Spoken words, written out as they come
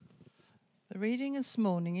reading this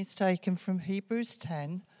morning is taken from Hebrews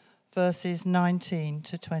 10, verses 19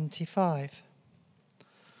 to 25.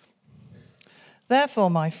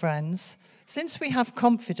 Therefore, my friends, since we have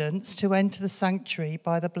confidence to enter the sanctuary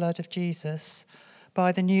by the blood of Jesus,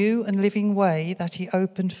 by the new and living way that he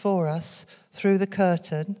opened for us through the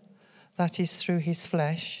curtain, that is, through his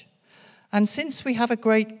flesh, and since we have a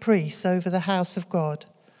great priest over the house of God,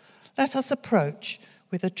 let us approach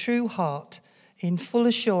with a true heart in full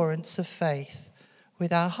assurance of faith,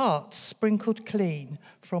 with our hearts sprinkled clean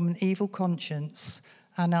from an evil conscience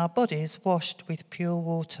and our bodies washed with pure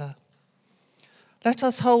water. Let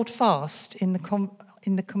us hold fast in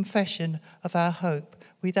the confession of our hope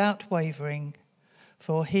without wavering,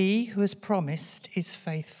 for he who has promised is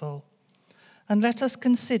faithful. And let us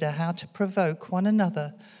consider how to provoke one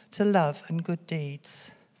another to love and good deeds,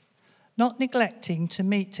 not neglecting to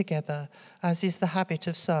meet together, as is the habit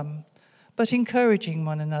of some, but encouraging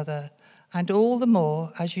one another, and all the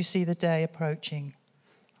more as you see the day approaching.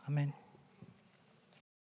 Amen.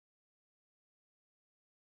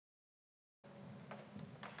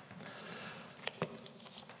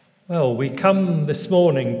 Well, we come this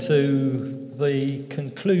morning to the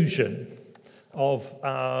conclusion of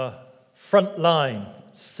our Frontline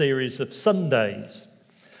series of Sundays.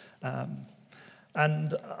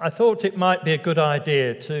 And I thought it might be a good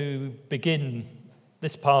idea to begin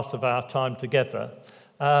this part of our time together,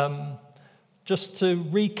 just to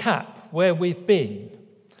recap where we've been.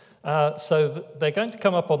 So they're going to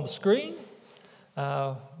come up on the screen,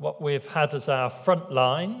 what we've had as our front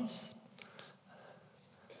lines.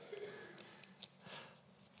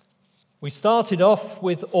 We started off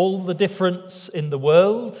with all the difference in the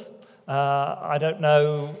world. I don't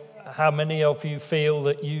know how many of you feel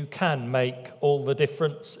that you can make all the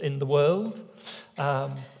difference in the world.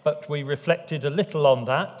 But we reflected a little on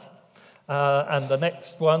that, and the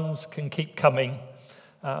next ones can keep coming.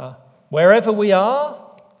 Wherever we are,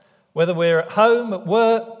 whether we're at home, at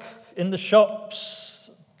work, in the shops,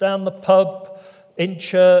 down the pub, in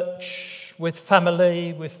church, with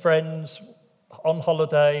family, with friends, on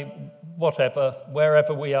holiday, whatever,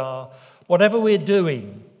 wherever we are, whatever we're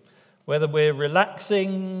doing, whether we're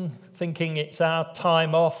relaxing, thinking it's our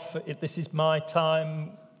time off, this is my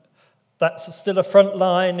time, that's still a front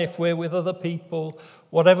line if we're with other people.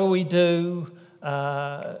 Whatever we do,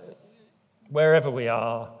 wherever we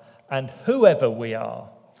are, and whoever we are.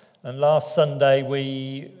 And last Sunday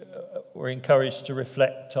we were encouraged to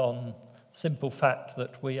reflect on the simple fact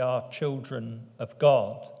that we are children of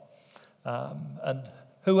God. And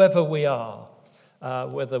whoever we are,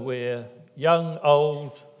 whether we're young,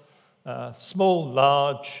 old, small,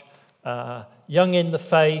 large, young in the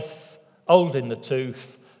faith, old in the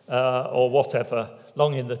tooth, or whatever,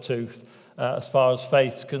 long in the tooth. As far as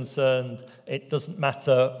faith's concerned, it doesn't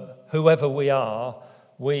matter whoever we are,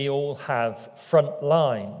 we all have front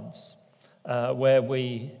lines where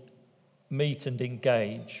we meet and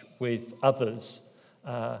engage with others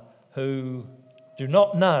who do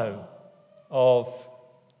not know of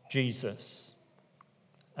Jesus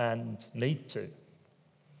and need to.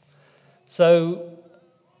 So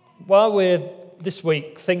while we're this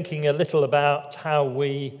week thinking a little about how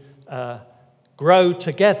we grow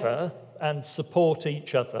together and support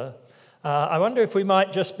each other, I wonder if we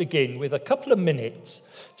might just begin with a couple of minutes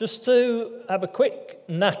just to have a quick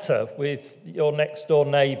natter with your next door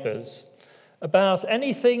neighbours about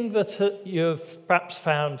anything that you've perhaps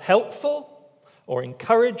found helpful or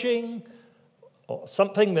encouraging, or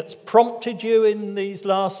something that's prompted you in these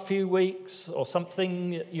last few weeks, or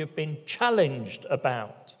something you've been challenged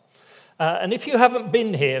about. And if you haven't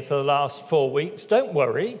been here for the last 4 weeks, don't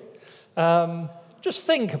worry. Just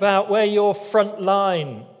think about where your front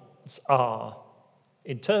lines are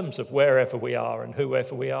in terms of wherever we are and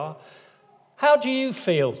whoever we are. How do you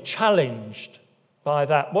feel challenged by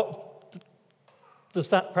that? What does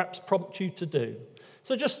that perhaps prompt you to do?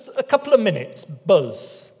 So just a couple of minutes,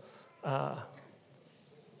 buzz.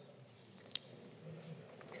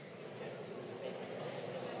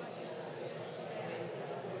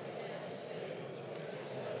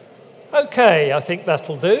 Okay, I think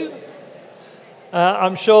that'll do.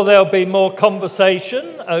 I'm sure there'll be more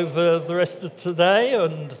conversation over the rest of today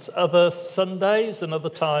and other Sundays and other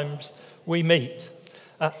times we meet.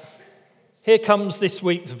 Here comes this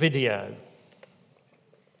week's video.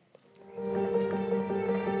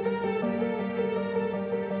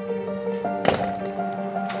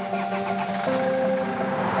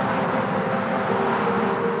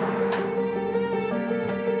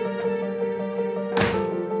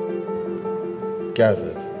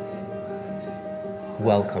 Gathered,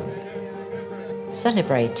 welcomed,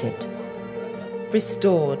 celebrated,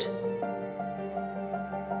 restored,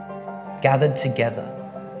 gathered together,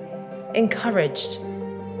 encouraged,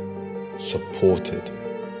 supported,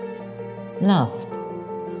 loved,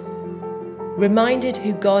 reminded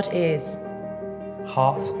who God is,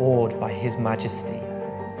 hearts awed by his majesty,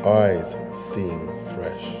 eyes seeing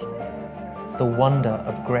fresh, the wonder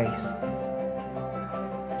of grace,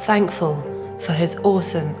 thankful for his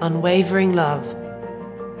awesome, unwavering love,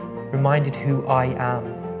 reminded who I am,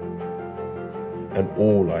 and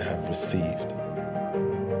all I have received.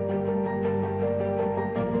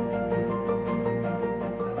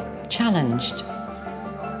 challenged,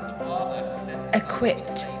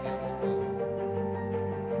 equipped,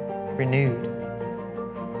 renewed,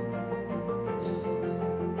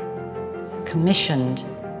 commissioned,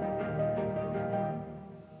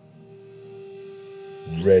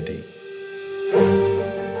 Ready.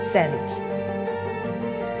 sent.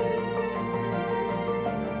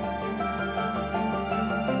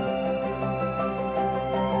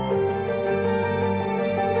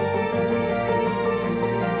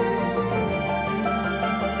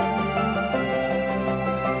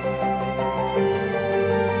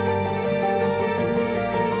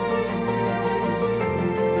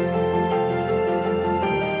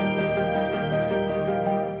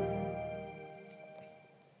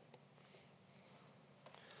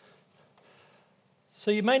 So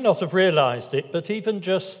you may not have realised it, but even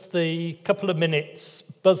just the couple of minutes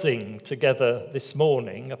buzzing together this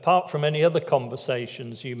morning, apart from any other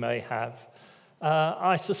conversations you may have,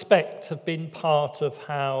 I suspect have been part of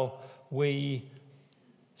how we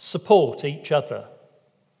support each other.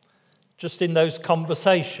 Just in those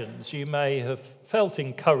conversations, you may have felt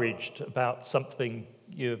encouraged about something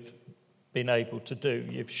you've been able to do.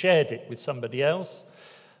 You've shared it with somebody else.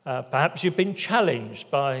 Perhaps you've been challenged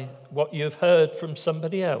by what you've heard from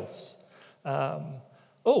somebody else.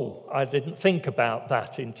 I didn't think about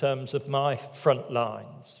that in terms of my front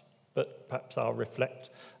lines, but perhaps I'll reflect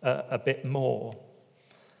a bit more.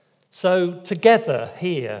 So together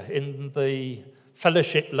here in the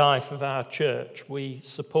fellowship life of our church, we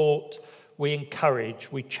support, we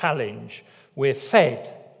encourage, we challenge, we're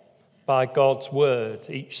fed by God's word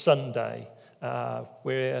each Sunday.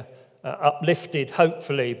 We're uplifted,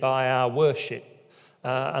 hopefully, by our worship,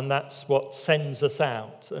 and that's what sends us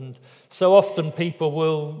out. And so often people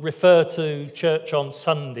will refer to church on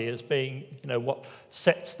Sunday as being, what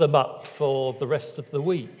sets them up for the rest of the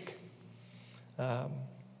week.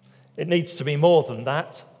 It needs to be more than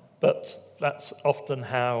that, but that's often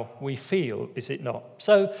how we feel, is it not?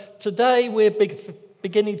 So today we're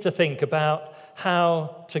beginning to think about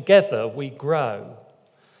how together we grow.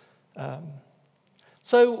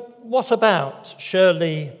 So what about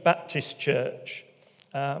Shirley Baptist Church?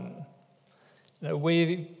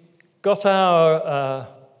 We've got our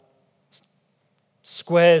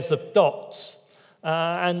squares of dots,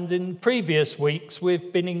 and in previous weeks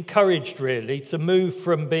we've been encouraged really to move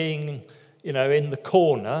from being, in the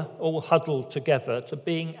corner, all huddled together, to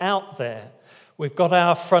being out there. We've got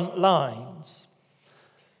our front lines.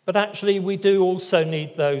 But actually we do also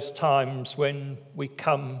need those times when we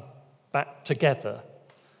come back together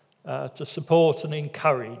to support and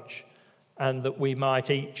encourage, and that we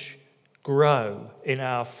might each grow in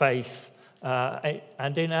our faith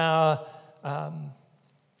and in our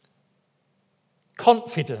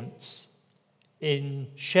confidence in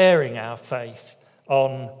sharing our faith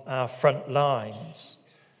on our front lines.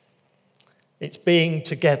 It's being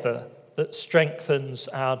together that strengthens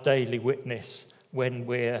our daily witness when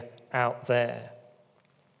we're out there.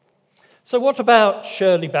 So what about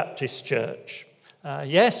Shirley Baptist Church?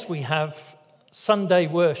 Yes, we have Sunday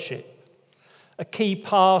worship. A key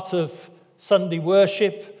part of Sunday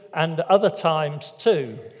worship, and other times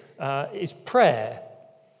too, is prayer.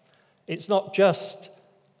 It's not just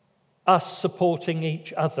us supporting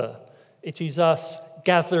each other. It is us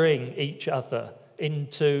gathering each other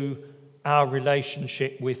into our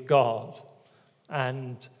relationship with God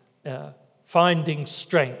and finding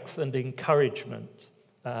strength and encouragement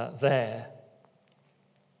there.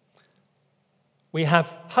 We have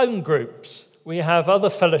home groups. We have other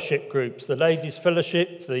fellowship groups, the ladies'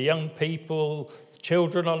 fellowship, the young people,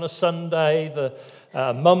 children on a Sunday,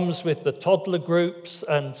 the mums with the toddler groups,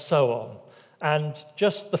 and so on. And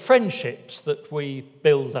just the friendships that we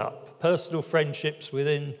build up, personal friendships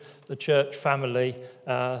within the church family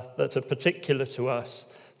that are particular to us,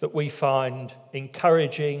 that we find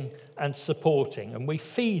encouraging and supporting. And we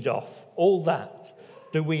feed off all that,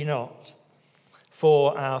 do we not,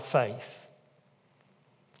 for our faith.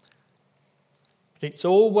 It's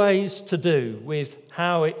always to do with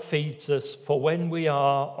how it feeds us for when we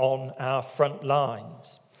are on our front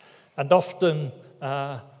lines. And often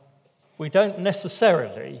we don't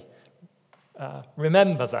necessarily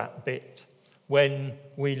remember that bit when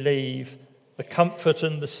we leave the comfort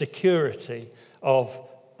and the security of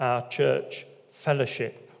our church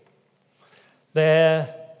fellowship.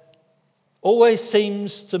 There always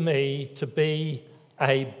seems to me to be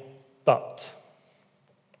a but,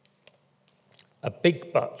 a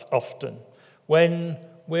big but often, when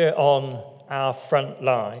we're on our front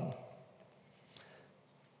line.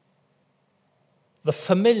 The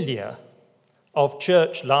familiar of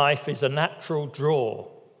church life is a natural draw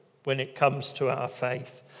when it comes to our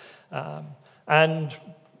faith. And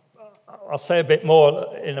I'll say a bit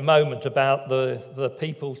more in a moment about the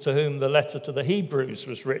people to whom the letter to the Hebrews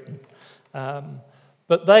was written.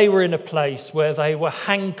 But they were in a place where they were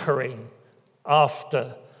hankering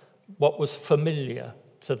after what was familiar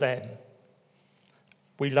to them.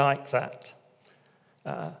 We like that.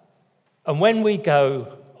 And when we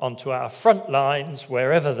go onto our front lines,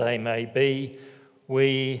 wherever they may be,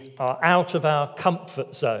 we are out of our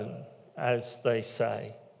comfort zone, as they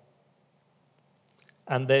say.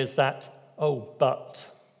 And there's that, oh, but.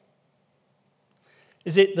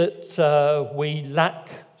 Is it that we lack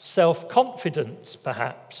self-confidence,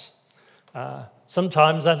 perhaps?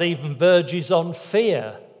 Sometimes that even verges on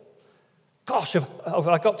fear. Gosh, have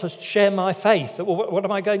I got to share my faith? What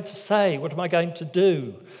am I going to say? What am I going to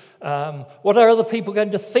do? What are other people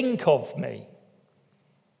going to think of me?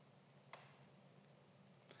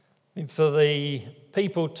 I mean, for the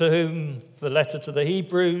people to whom the letter to the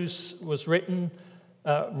Hebrews was written,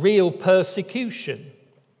 real persecution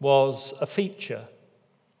was a feature.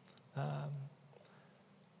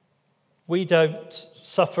 We don't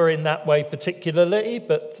suffer in that way particularly,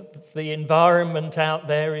 but the environment out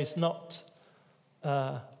there is not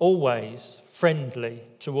always friendly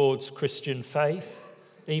towards Christian faith,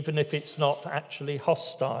 even if it's not actually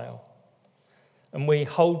hostile. And we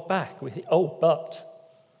hold back. We think, oh, but.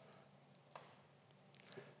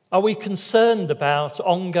 Are we concerned about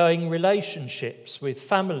ongoing relationships with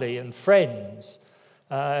family and friends?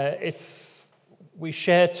 If we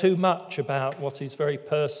share too much about what is very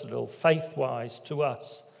personal, faith-wise to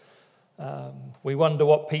us, we wonder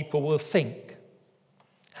what people will think,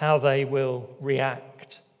 how they will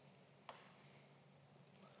react.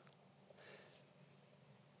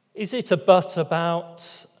 Is it a but about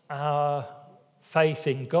our faith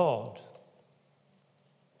in God?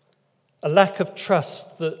 A lack of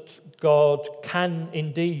trust that God can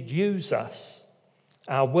indeed use us,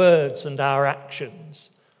 our words and our actions,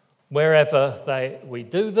 wherever we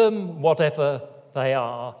do them, whatever they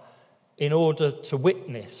are, in order to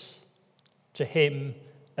witness to him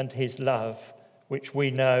and his love, which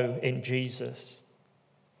we know in Jesus.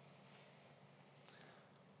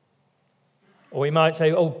 Or we might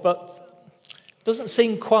say, oh, but it doesn't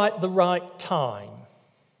seem quite the right time.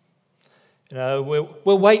 You know,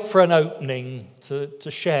 we'll wait for an opening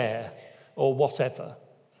to share or whatever.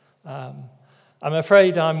 I'm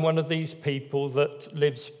afraid I'm one of these people that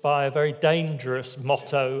lives by a very dangerous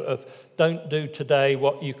motto of don't do today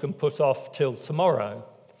what you can put off till tomorrow.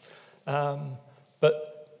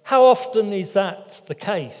 But how often is that the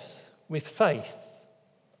case with faith?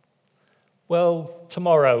 Well,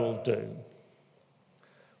 tomorrow will do.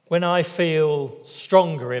 When I feel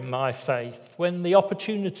stronger in my faith, when the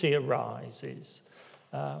opportunity arises,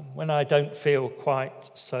 when I don't feel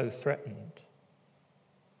quite so threatened.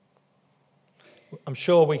 I'm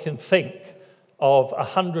sure we can think of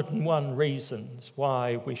 101 reasons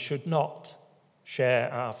why we should not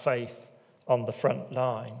share our faith on the front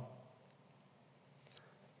line.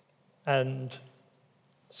 And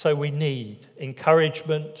so we need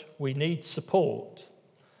encouragement, we need support.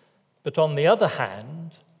 But on the other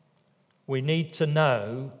hand, we need to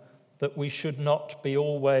know that we should not be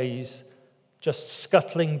always just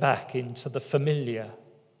scuttling back into the familiar,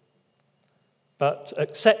 but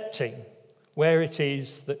accepting where it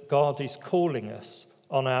is that God is calling us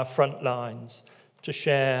on our front lines to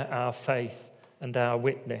share our faith and our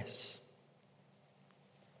witness.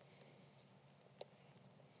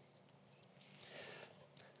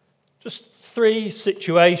 Just 3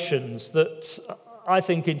 situations that I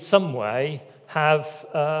think in some way have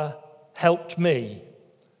helped me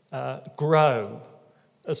grow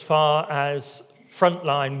as far as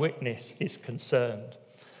frontline witness is concerned.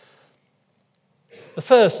 The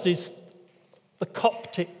first is the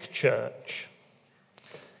Coptic Church.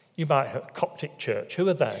 You might have Coptic Church. Who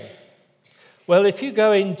are they? Well, if you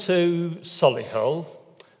go into Solihull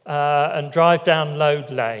and drive down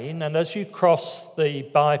Lode Lane, and as you cross the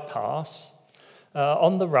bypass,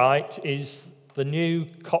 on the right is the new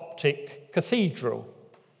Coptic Cathedral.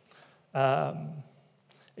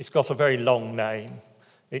 It's got a very long name.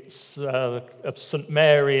 It's of St.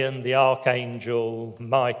 Mary and the Archangel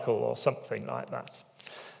Michael or something like that.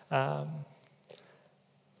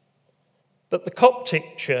 But the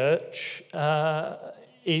Coptic Church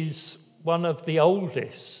is one of the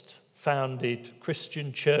oldest founded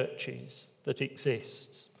Christian churches that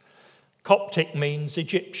exists. Coptic means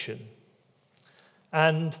Egyptian.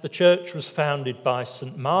 And the church was founded by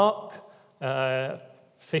St. Mark,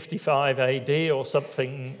 55 AD or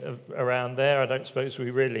something around there. I don't suppose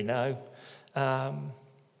we really know.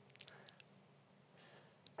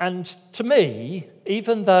 And to me,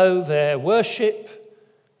 even though their worship,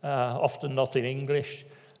 often not in English,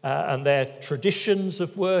 and their traditions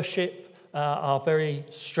of worship are very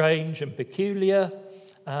strange and peculiar,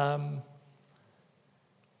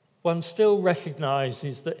 one still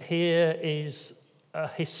recognises that here is a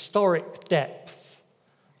historic depth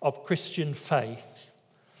of Christian faith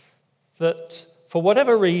that, for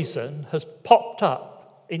whatever reason, has popped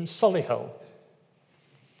up in Solihull.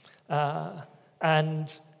 And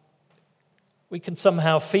we can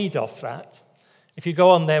somehow feed off that. If you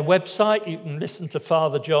go on their website, you can listen to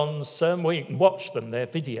Father John's sermon, well, you can watch them, they're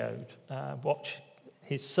videoed. Watch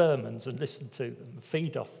his sermons and listen to them, and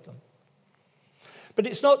feed off them. But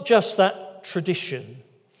it's not just that tradition.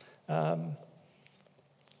 One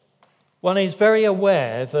is very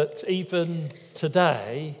aware that even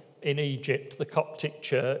today in Egypt, the Coptic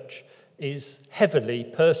Church is heavily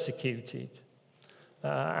persecuted.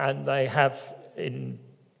 And they have, in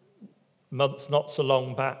months not so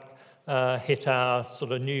long back, hit our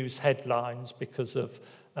sort of news headlines because of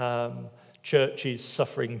churches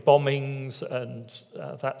suffering bombings and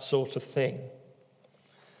that sort of thing.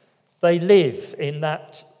 They live in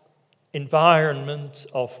that environment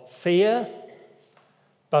of fear,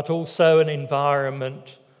 but also an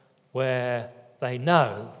environment where they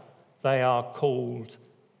know they are called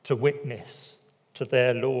to witness to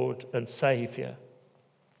their Lord and Saviour.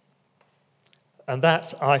 And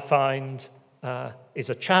that, I find, is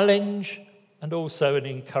a challenge and also an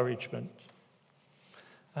encouragement.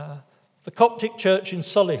 The Coptic Church in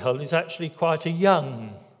Solihull is actually quite a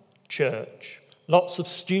young church, lots of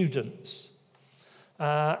students.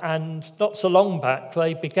 And not so long back,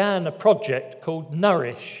 they began a project called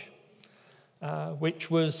Nourish, which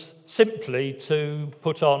was simply to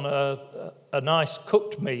put on a nice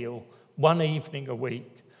cooked meal one evening a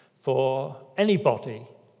week for anybody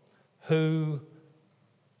who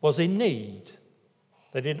was in need.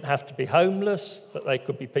 They didn't have to be homeless, but they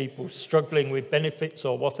could be people struggling with benefits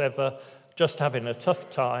or whatever, just having a tough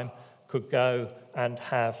time, could go and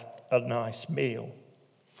have a nice meal.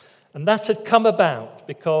 And that had come about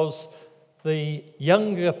because the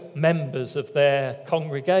younger members of their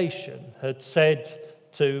congregation had said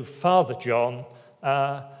to Father John,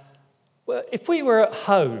 well, if we were at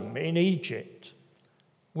home in Egypt,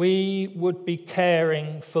 we would be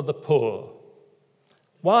caring for the poor.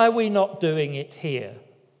 Why are we not doing it here?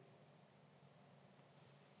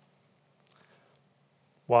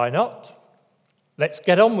 Why not? Let's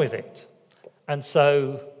get on with it. And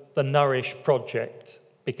so the Nourish project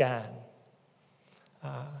began.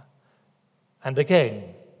 And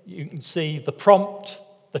again, you can see the prompt,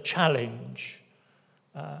 the challenge.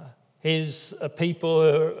 Here's a people who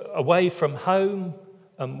are away from home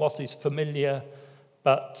and what is familiar,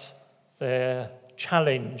 but they're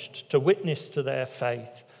challenged to witness to their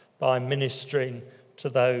faith by ministering to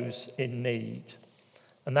those in need.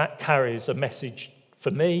 And that carries a message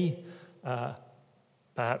for me.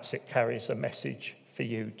 Perhaps it carries a message for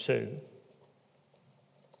you too.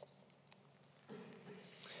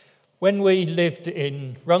 When we lived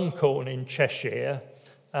in Runcorn in Cheshire,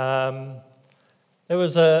 there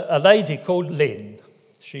was a lady called Lynn.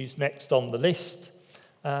 She's next on the list.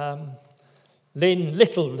 Lynn,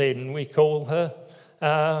 little Lynn, we call her.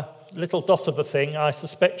 Little dot of a thing. I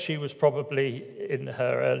suspect she was probably in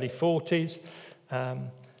her early 40s.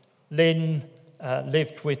 Lynn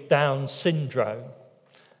lived with Down syndrome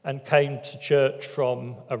and came to church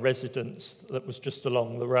from a residence that was just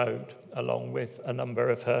along the road, along with a number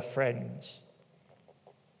of her friends.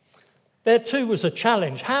 There too was a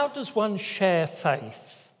challenge. How does one share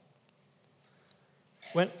faith?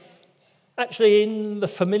 When actually in the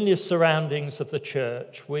familiar surroundings of the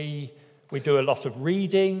church, we do a lot of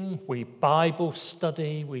reading, we Bible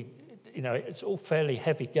study, it's all fairly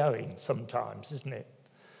heavy going sometimes, isn't it?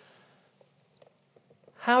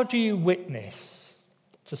 How do you witness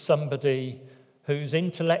to somebody whose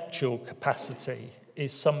intellectual capacity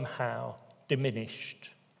is somehow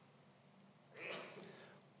diminished?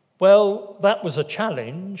 Well, that was a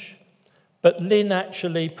challenge, but Lynn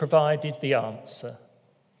actually provided the answer.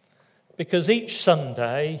 Because each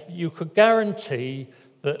Sunday you could guarantee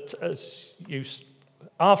that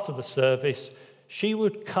after the service, she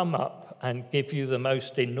would come up and give you the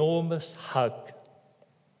most enormous hug.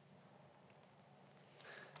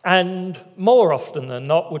 And more often than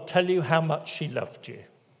not would tell you how much she loved you.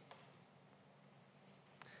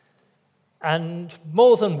 And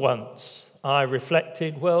more than once I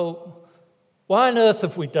reflected, well, why on earth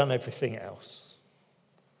have we done everything else?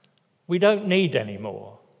 We don't need any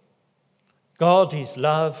more. God is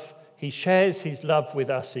love. He shares his love with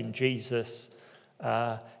us in Jesus.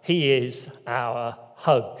 He is our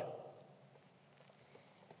hug.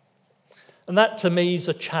 And that to me is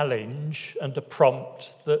a challenge and a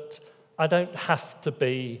prompt that I don't have to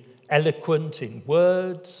be eloquent in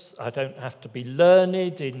words. I don't have to be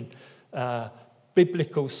learned in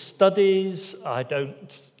biblical studies.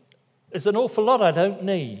 There's an awful lot I don't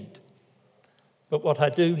need. But what I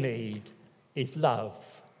do need is love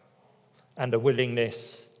and a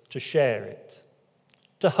willingness to share it,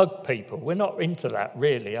 to hug people. We're not into that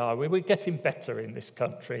really, are we? We're getting better in this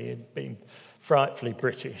country and being frightfully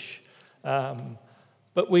British.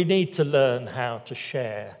 But we need to learn how to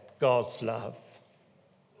share God's love.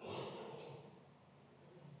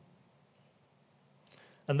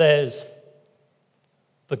 And there's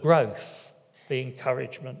the growth, the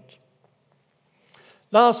encouragement.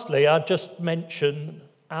 Lastly, I'll just mention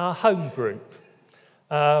our home group.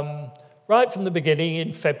 Right from the beginning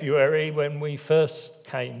in February, when we first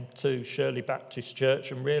came to Shirley Baptist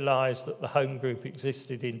Church and realised that the home group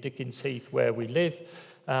existed in Dickens Heath where we live,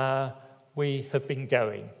 we have been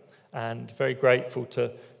going, and very grateful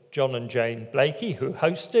to John and Jane Blakey who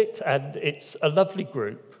host it, and it's a lovely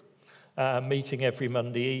group, meeting every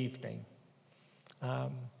Monday evening.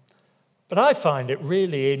 But I find it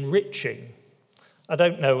really enriching. I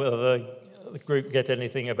don't know whether the group get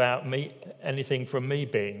anything from me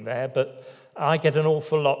being there, but I get an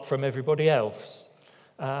awful lot from everybody else.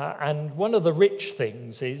 And one of the rich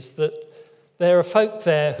things is that there are folk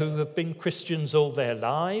there who have been Christians all their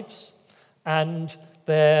lives, and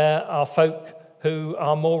there are folk who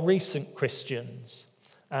are more recent Christians.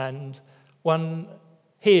 And one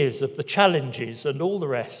hears of the challenges and all the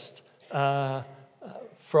rest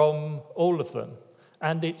from all of them.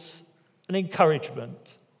 And it's an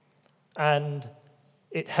encouragement, and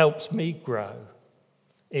it helps me grow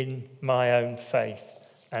in my own faith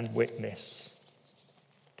and witness.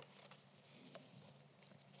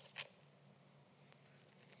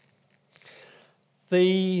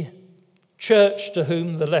 The church to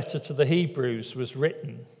whom the letter to the Hebrews was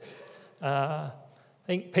written, I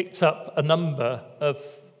think picked up a number of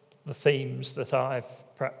the themes that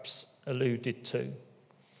I've perhaps alluded to.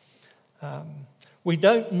 We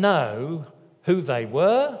don't know who they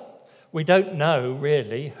were. We don't know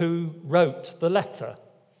really who wrote the letter.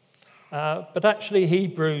 But actually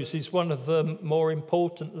Hebrews is one of the more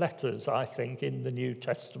important letters, I think, in the New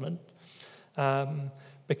Testament,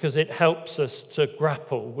 because it helps us to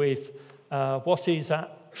grapple with what is our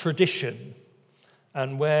tradition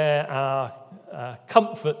and where our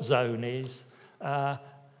comfort zone is,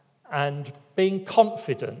 and being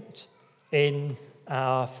confident in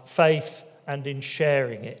our faith and in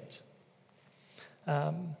sharing it.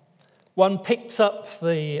 One picks up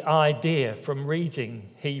the idea from reading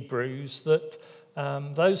Hebrews that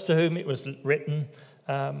those to whom it was written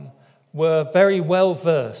were very well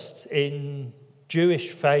versed in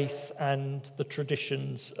Jewish faith and the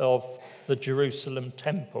traditions of the Jerusalem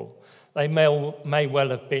temple. They may well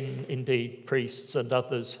have been indeed priests and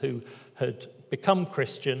others who had become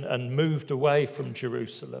Christian and moved away from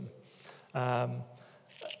Jerusalem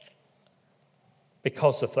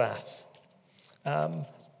because of that.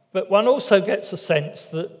 But one also gets a sense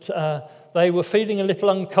that they were feeling a little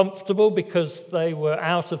uncomfortable because they were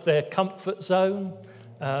out of their comfort zone,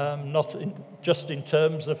 just in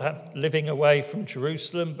terms of living away from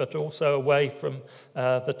Jerusalem, but also away from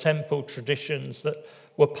the temple traditions that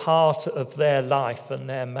were part of their life and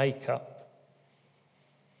their makeup.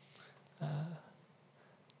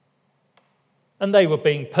 And they were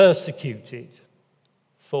being persecuted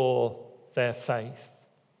for their faith.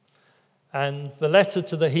 And the letter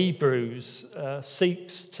to the Hebrews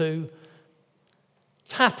seeks to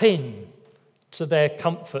tap in to their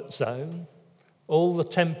comfort zone, all the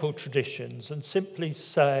temple traditions, and simply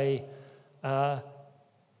say,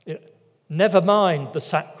 never mind the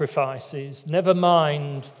sacrifices, never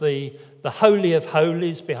mind the Holy of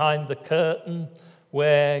Holies behind the curtain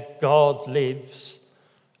where God lives,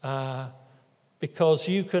 because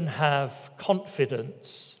you can have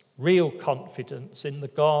confidence, real confidence in the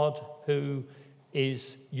God who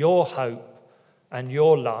is your hope and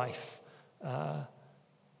your life,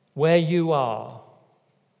 where you are.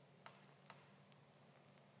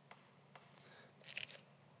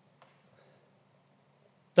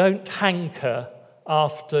 Don't hanker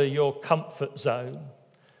after your comfort zone,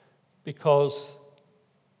 because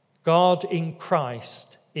God in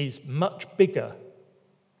Christ is much bigger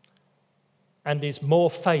and is more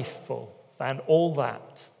faithful than all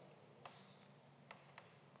that.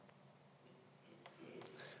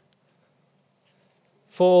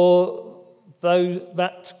 For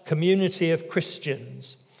that community of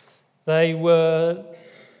Christians, they were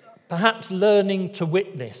perhaps learning to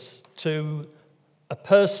witness to a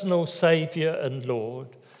personal Saviour and Lord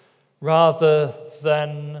rather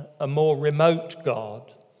than a more remote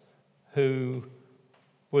God who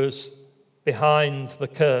was behind the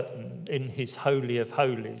curtain in his Holy of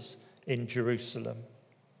Holies in Jerusalem.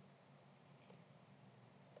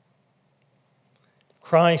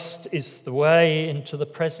 Christ is the way into the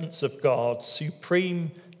presence of God,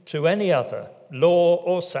 supreme to any other law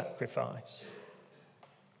or sacrifice.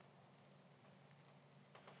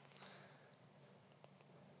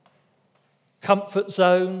 Comfort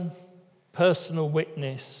zone, personal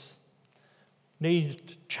witness,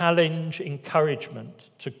 need challenge, encouragement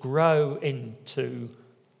to grow into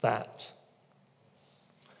that.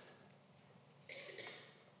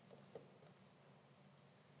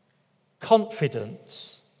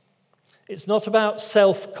 Confidence. It's not about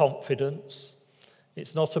self-confidence.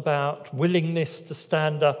 It's not about willingness to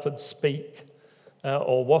stand up and speak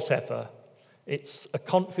or whatever. It's a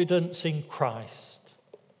confidence in Christ,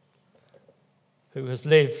 who has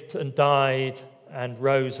lived and died and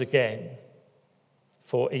rose again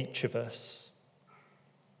for each of us.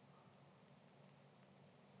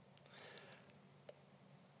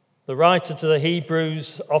 The writer to the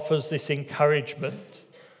Hebrews offers this encouragement.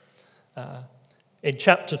 In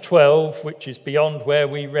chapter 12, which is beyond where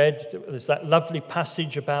we read, there's that lovely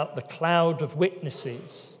passage about the cloud of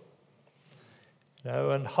witnesses.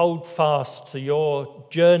 And hold fast to your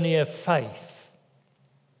journey of faith.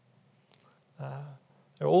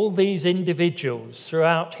 There are all these individuals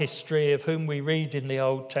throughout history of whom we read in the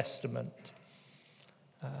Old Testament.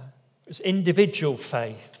 It's individual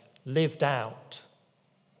faith lived out.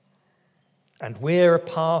 And we're a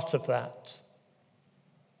part of that.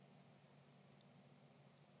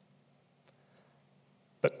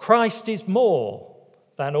 But Christ is more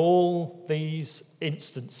than all these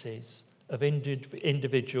instances of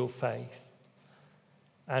individual faith.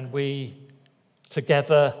 And we,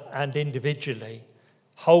 together and individually,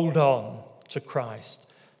 hold on to Christ.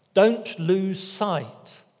 Don't lose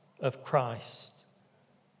sight of Christ,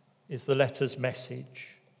 is the letter's message.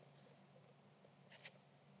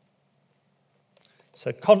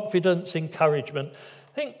 So confidence, encouragement.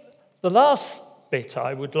 I think the last bit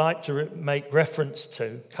I would like to make reference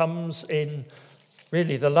to comes in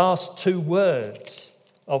really the last two words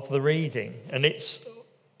of the reading, and it's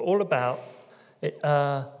all about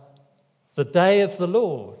the day of the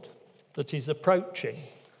Lord that is approaching,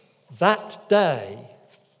 that day.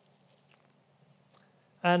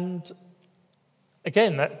 And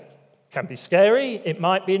again, that can be scary. It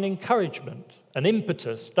might be an encouragement, an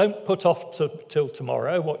impetus. Don't put off till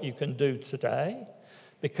tomorrow what you can do today,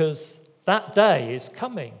 because that day is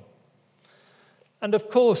coming. And of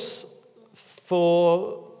course,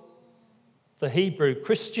 for the Hebrew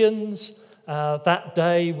Christians, that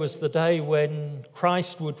day was the day when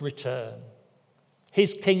Christ would return.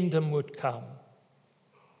 His kingdom would come.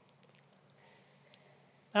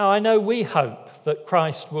 Now, I know we hope that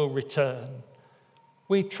Christ will return.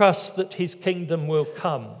 We trust that his kingdom will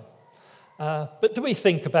come. But do we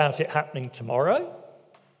think about it happening tomorrow?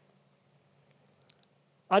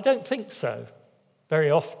 I don't think so, very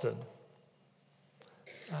often.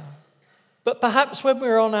 But perhaps when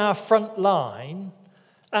we're on our front line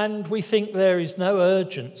and we think there is no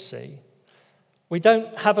urgency, we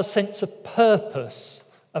don't have a sense of purpose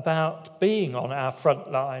about being on our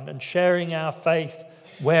front line and sharing our faith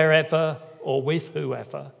wherever or with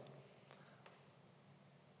whoever.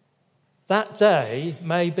 That day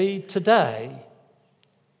may be today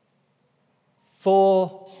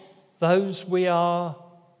for those we are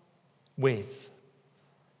with.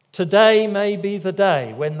 Today may be the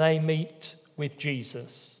day when they meet with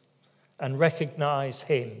Jesus and recognize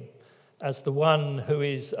him as the one who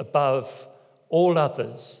is above all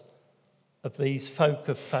others of these folk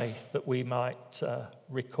of faith that we might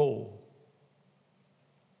recall.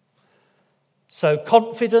 So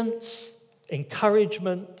confidence,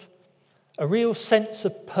 encouragement, a real sense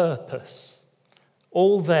of purpose,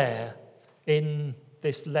 all there in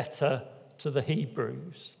this letter to the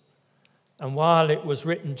Hebrews. And while it was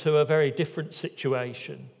written to a very different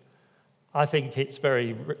situation, I think it's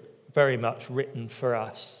very, very much written for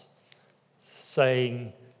us,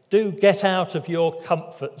 saying, do get out of your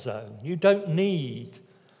comfort zone. You don't need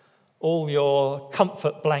all your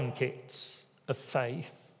comfort blankets of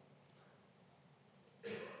faith,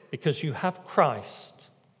 because you have Christ,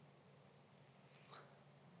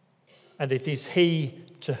 and it is he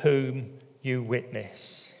to whom you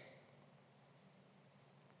witness.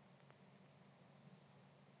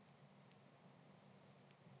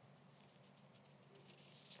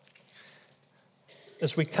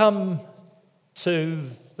 As we come to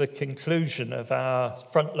the conclusion of our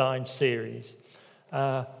Frontline series,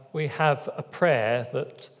 we have a prayer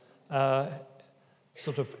that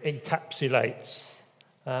sort of encapsulates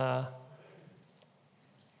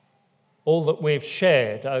all that we've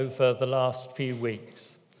shared over the last few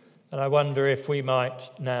weeks. And I wonder if we might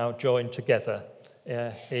now join together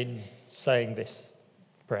in saying this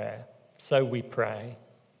prayer. So we pray.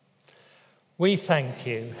 We thank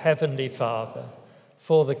you, Heavenly Father,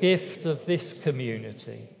 for the gift of this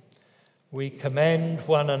community. We commend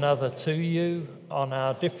one another to you on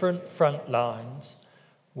our different front lines,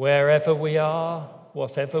 wherever we are,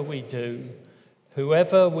 whatever we do,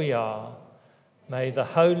 whoever we are. May the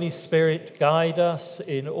Holy Spirit guide us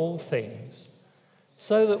in all things,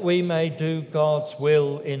 so that we may do God's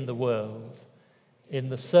will in the world, in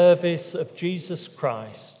the service of Jesus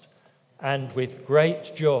Christ, and with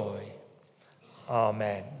great joy.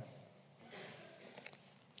 Amen.